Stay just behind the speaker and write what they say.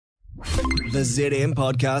The ZM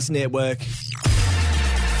Podcast Network.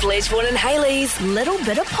 Fletch, Vaughan and Hayley's Little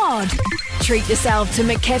Bitta Pod. Treat yourself to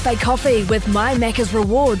McCafe coffee with My Macca's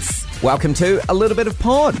Rewards. Welcome to A Little Bit of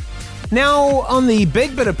Pod. Now, on the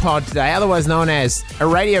Big Bit of Pod today, otherwise known as a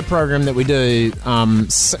radio program that we do from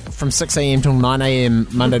 6 a.m. till 9 a.m.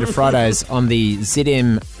 Monday to Fridays on the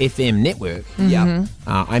ZM FM network. Yeah.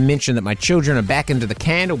 I mentioned that my children are back into the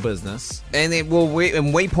candle business. And then,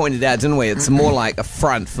 we pointed out, didn't we? It's more like a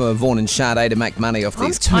front for Vaughan and Sade to make money off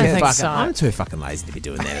these kids. I'm too fucking lazy to be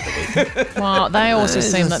doing that at the weekend. Well, they also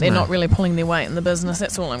seem like they're not really pulling their weight in the business.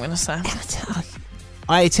 That's all I'm going to say.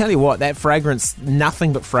 I tell you what, that fragrance,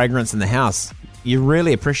 nothing but fragrance in the house. You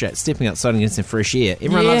really appreciate stepping outside and getting some fresh air.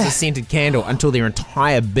 Everyone loves a scented candle until their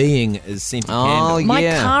entire being is scented candle. My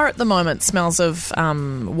car at the moment smells of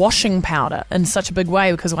washing powder in such a big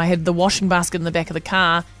way because I had the washing basket in the back of the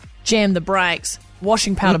car, jammed the brakes,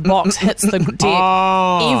 washing powder box hits the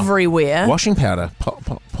deck everywhere. Washing powder?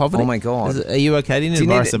 Poverty? Oh my God. Are you okay? Do you need to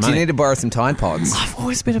borrow some money? Do you need to borrow some Tide Pods? I've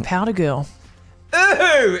always been a powder girl. Ooh,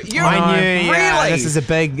 I knew, really? This is a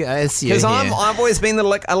big issue. Because I've always been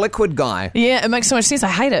a liquid guy. Yeah, it makes so much sense. I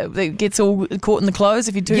hate it. It gets all caught in the clothes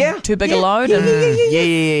if you're too big a load.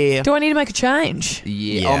 Yeah. Do I need to make a change?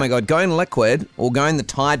 Yeah. Oh my God, going liquid or going the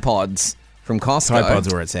Tide Pods from Costco. Tide Pods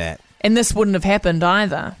are where it's at. And this wouldn't have happened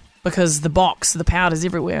either because the powder's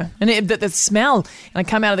everywhere. And the smell. And I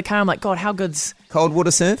come out of the car, I'm like, God, how good's... Cold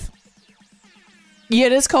water surf? Yeah,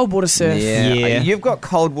 it is cold water surf. Yeah. You've got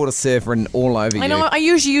cold water surf written all over you. I know. I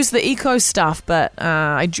usually use the eco stuff, but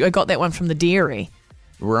I got that one from the dairy.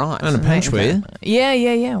 Right. On a pinch, were you?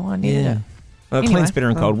 Yeah. Well, I needed it. Well, it cleans better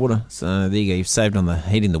in cold water. So there you go. You've saved on the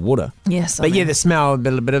heating the water. Yes. But the smell, a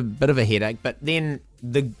bit of a headache. But then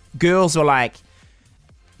the girls were like,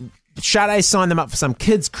 Sade signed them up for some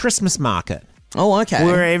kids' Christmas market. Oh, okay.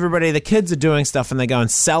 Where the kids are doing stuff and they go and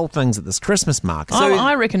sell things at this Christmas market. So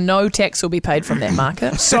I reckon no tax will be paid from that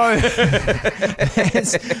market. So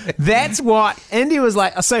that's what Indy was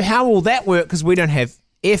like. So how will that work? Because we don't have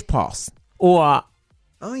FPOS or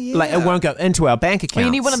it won't go into our bank account. Well,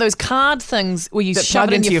 you need one of those card things where you shove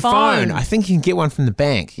it into in your phone. I think you can get one from the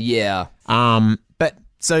bank. Yeah. But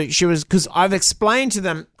so she was, because I've explained to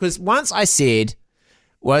them, because once I said,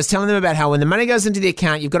 well, I was telling them about how when the money goes into the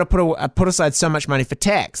account, you've got to put aside so much money for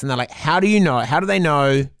tax. And they're like, how do you know? How do they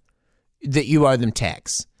know that you owe them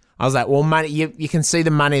tax? I was like, well, money. You can see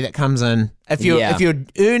the money that comes in. If you're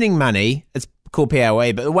earning money, it's called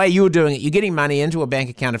POE. But the way you're doing it, you're getting money into a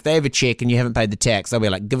bank account. If they have a check and you haven't paid the tax, they'll be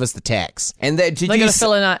like, give us the tax. And they're going to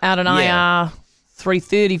fill out an IR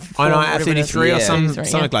 330 form, IR33 or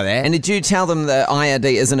something like that. And did you tell them the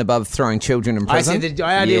IRD isn't above throwing children in prison? I said the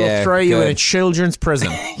IRD will throw you in a children's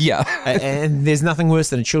prison. Yeah. And there's nothing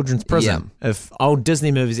worse than a children's prison. Yeah. If old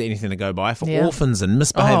Disney movies are anything to go by for orphans and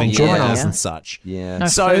misbehaving juveniles and such. Yeah. No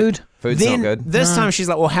food. Food's not good. This time she's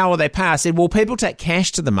like, well, how will they pay? I said, well, people take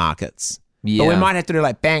cash to the markets. Yeah. But we might have to do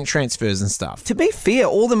like bank transfers and stuff. To be fair,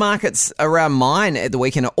 all the markets around mine at the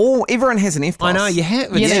weekend, everyone has an FPOS. I know, you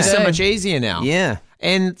have. It's just so much easier now. Yeah.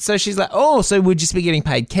 And so she's like, oh, so we'd just be getting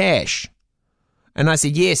paid cash. And I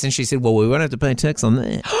said, yes. And she said, well, we won't have to pay tax on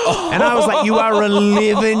that. And I was like, you are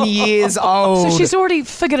 11 years old. So she's already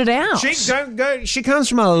figured it out. She comes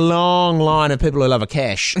from a long line of people who love a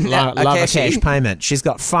cash. Love a cash payment. She's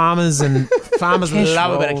got farmers, and farmers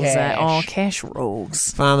love a bit of cash. Oh, cash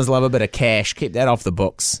rules. Farmers love a bit of cash. Keep that off the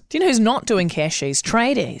books. Do you know who's not doing cashies?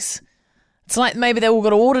 Tradies. It's like maybe they all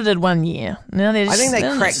got audited one year. Now they're just, I think they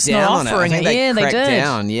cracked down on it. I think they cracked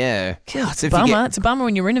down, yeah. God, it's a bummer. It's a bummer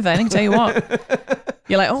when you're renovating, tell you what.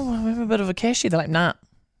 You're like, oh, we have a bit of a cashier. They're like, nah.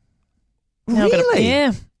 Really?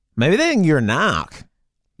 Yeah. Maybe they think you're a narc.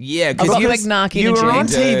 Yeah, because you were on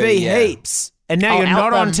TV heaps, and now you're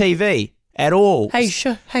not on TV at all. Hey,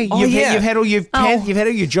 sure. Hey, you've had all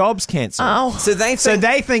your jobs cancelled. Oh, so they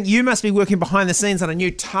think you must be working behind the scenes on a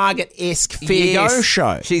new Target-esque Fair Go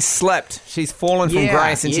show. She's slept. She's fallen from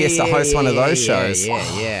grace, and she has to host one of those shows.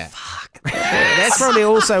 Yeah. Fuck. That's probably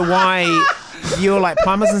also why you're like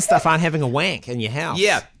plumbers and stuff aren't having a wank in your house.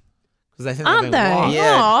 Yeah, because they think aren't they?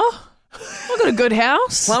 Yeah. Aww. I've got a good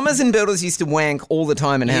house. Plumbers and builders used to wank all the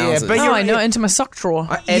time in houses. But I know, into my sock drawer.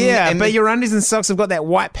 But your undies and socks have got that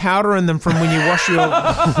white powder in them from when you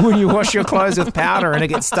wash your clothes with powder and it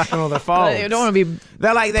gets stuck in all the folds. You don't want to be.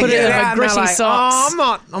 They're like they get it out and they're like, socks.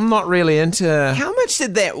 oh, I'm not really into. How much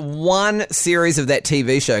did that one series of that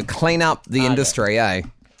TV show clean up the industry? Eh?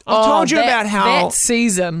 I've told you about how that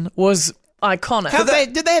season was iconic.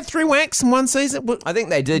 Did they have 3 wanks in one season? I think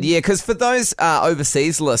they did, yeah, because for those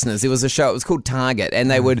overseas listeners, there was a show, it was called Target, and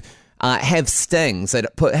they would have stings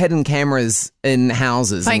that put hidden cameras in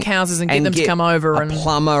houses. Fake houses and get them to come over a and-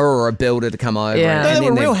 plumber or a builder to come over. Yeah. No, and they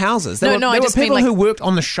then were real houses. They No, were, no, I they were just mean, people like- who worked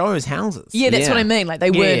on the show's houses. Yeah, that's what Yeah. I mean. Like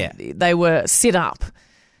Yeah. they were set up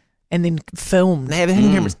and then filmed. They have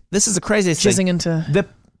hidden cameras. This is the craziest thing. Jizzing into...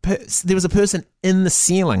 There was a person in the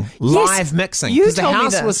ceiling live mixing you because the told me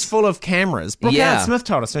house this. was full of cameras. Brooke Yeah. Howard Smith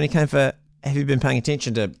told us when he came for. Have you been paying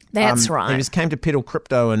attention to? That's right. He just came to peddle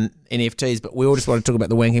crypto and NFTs, but we all just wanted to talk about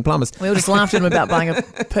the wanking plumbers. We all just laughed at him about buying a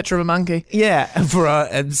picture of a monkey. Yeah, for a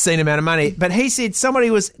obscene amount of money. But he said somebody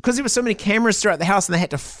was because there were so many cameras throughout the house and they had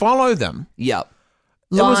to follow them. Yep.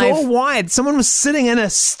 It was Live. all wired. Someone was sitting in a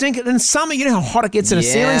stinker in summer. You know how hot it gets in a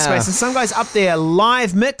ceiling Yeah. space, and some guy's up there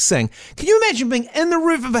live mixing. Can you imagine being in the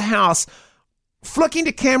roof of a house, flicking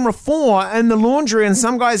to camera 4 in the laundry, and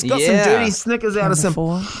some guy's got Yeah. some dirty Snickers out of some.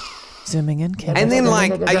 Before, zooming in, camera. And then,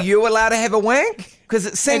 like, are you allowed to have a wank? Because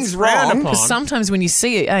it seems It's frowned wrong. upon. Because sometimes when you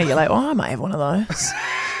see it, you're like, oh, I might have one of those.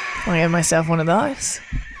 I have myself one of those.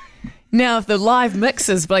 Now, if the live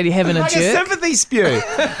mixers bloody having a Like a jerk, sympathy spew.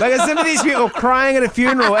 Like a sympathy spew or crying at a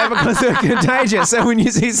funeral because they're contagious. So when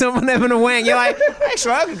you see someone having a wank, you're like,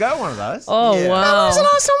 actually, I could go one of those. oh Yeah. When wow. was the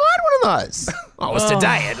last time I had one of those? Oh, it was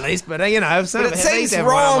today at least, but you know, But it seems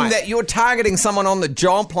wrong that you're targeting someone on the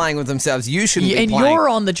job playing with themselves. You shouldn't Yeah, be and playing. you're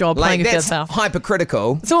on the job like, playing with that's yourself.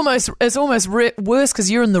 hypercritical. It's almost worse because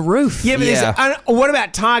you're in the roof. Yeah, but Yeah. what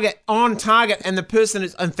about on Target, and the person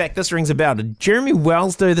is, in fact, this rings a bell. Did Jeremy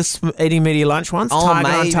Wells do this eating media lunch once? Oh, Target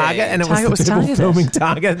maybe. on Target, and it Target was was the people targeted. filming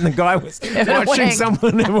Target, and the guy was Having a watching wank.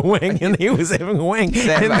 someone have a wank, and he was having a wank, and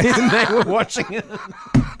then they were watching it.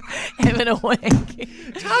 Having a wank.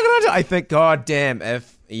 Target on I think, God damn,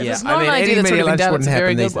 if it's not an idea that's already been done, it's a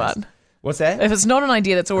very good one. What's that? If it's not an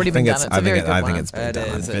idea that's already been done, it's a very good one. I think it's been It done.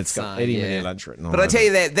 is, It's it's, got uh, Eddie yeah. Media lunch written all But I over tell it.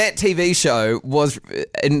 you that TV show was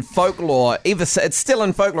in folklore. It's still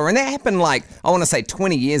in folklore, and that happened like I want to say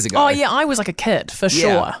 20 years ago. Oh yeah, I was like a kid for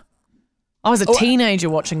sure. I was a teenager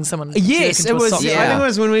watching someone. Yes, jerk it into a was. sock. I Yeah. think it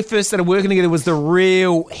was when we first started working together. Was the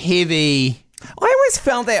real heavy. I always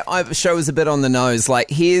felt that show was a bit on the nose. Like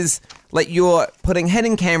you're putting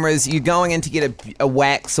hidden cameras, you're going in to get a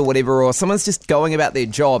wax or whatever, or someone's just going about their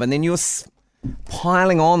job, and then you're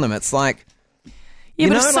piling on them. It's like. Yeah,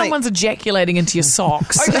 You but know, if like- someone's ejaculating into your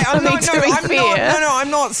socks, Okay, I mean, to be fair, I'm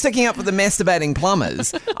not sticking up for the masturbating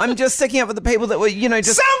plumbers. I'm just sticking up for the people that were,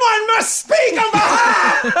 just. Someone must speak on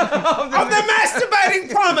behalf of the masturbating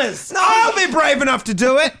plumbers. No. I'll be brave enough to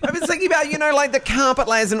do it. I was thinking about, like the carpet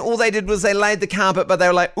layers, and all they did was they laid the carpet, but they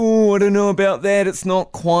were like, oh, I don't know about that. It's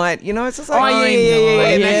not quite, it's just like. And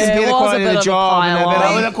Yeah, that's it better was a quality bit of the of a job. And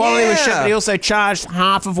pile-on. the quality was shit, Yeah. but he also charged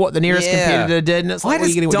half of what the nearest Yeah. competitor did. And it's like, I what are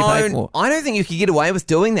you just getting what you pay for? I don't think you could get away with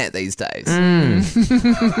doing that these days.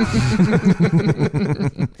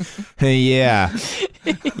 Yeah.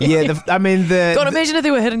 God, imagine if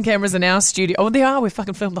there were hidden cameras in our studio. Oh, they are. We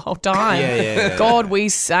fucking filmed the whole time. Yeah. God, we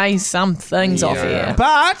say some things off here.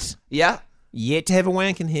 But Yeah. yet to have a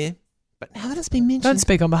wank in here. But now that it's been mentioned, Don't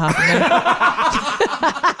speak on behalf of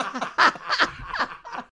me.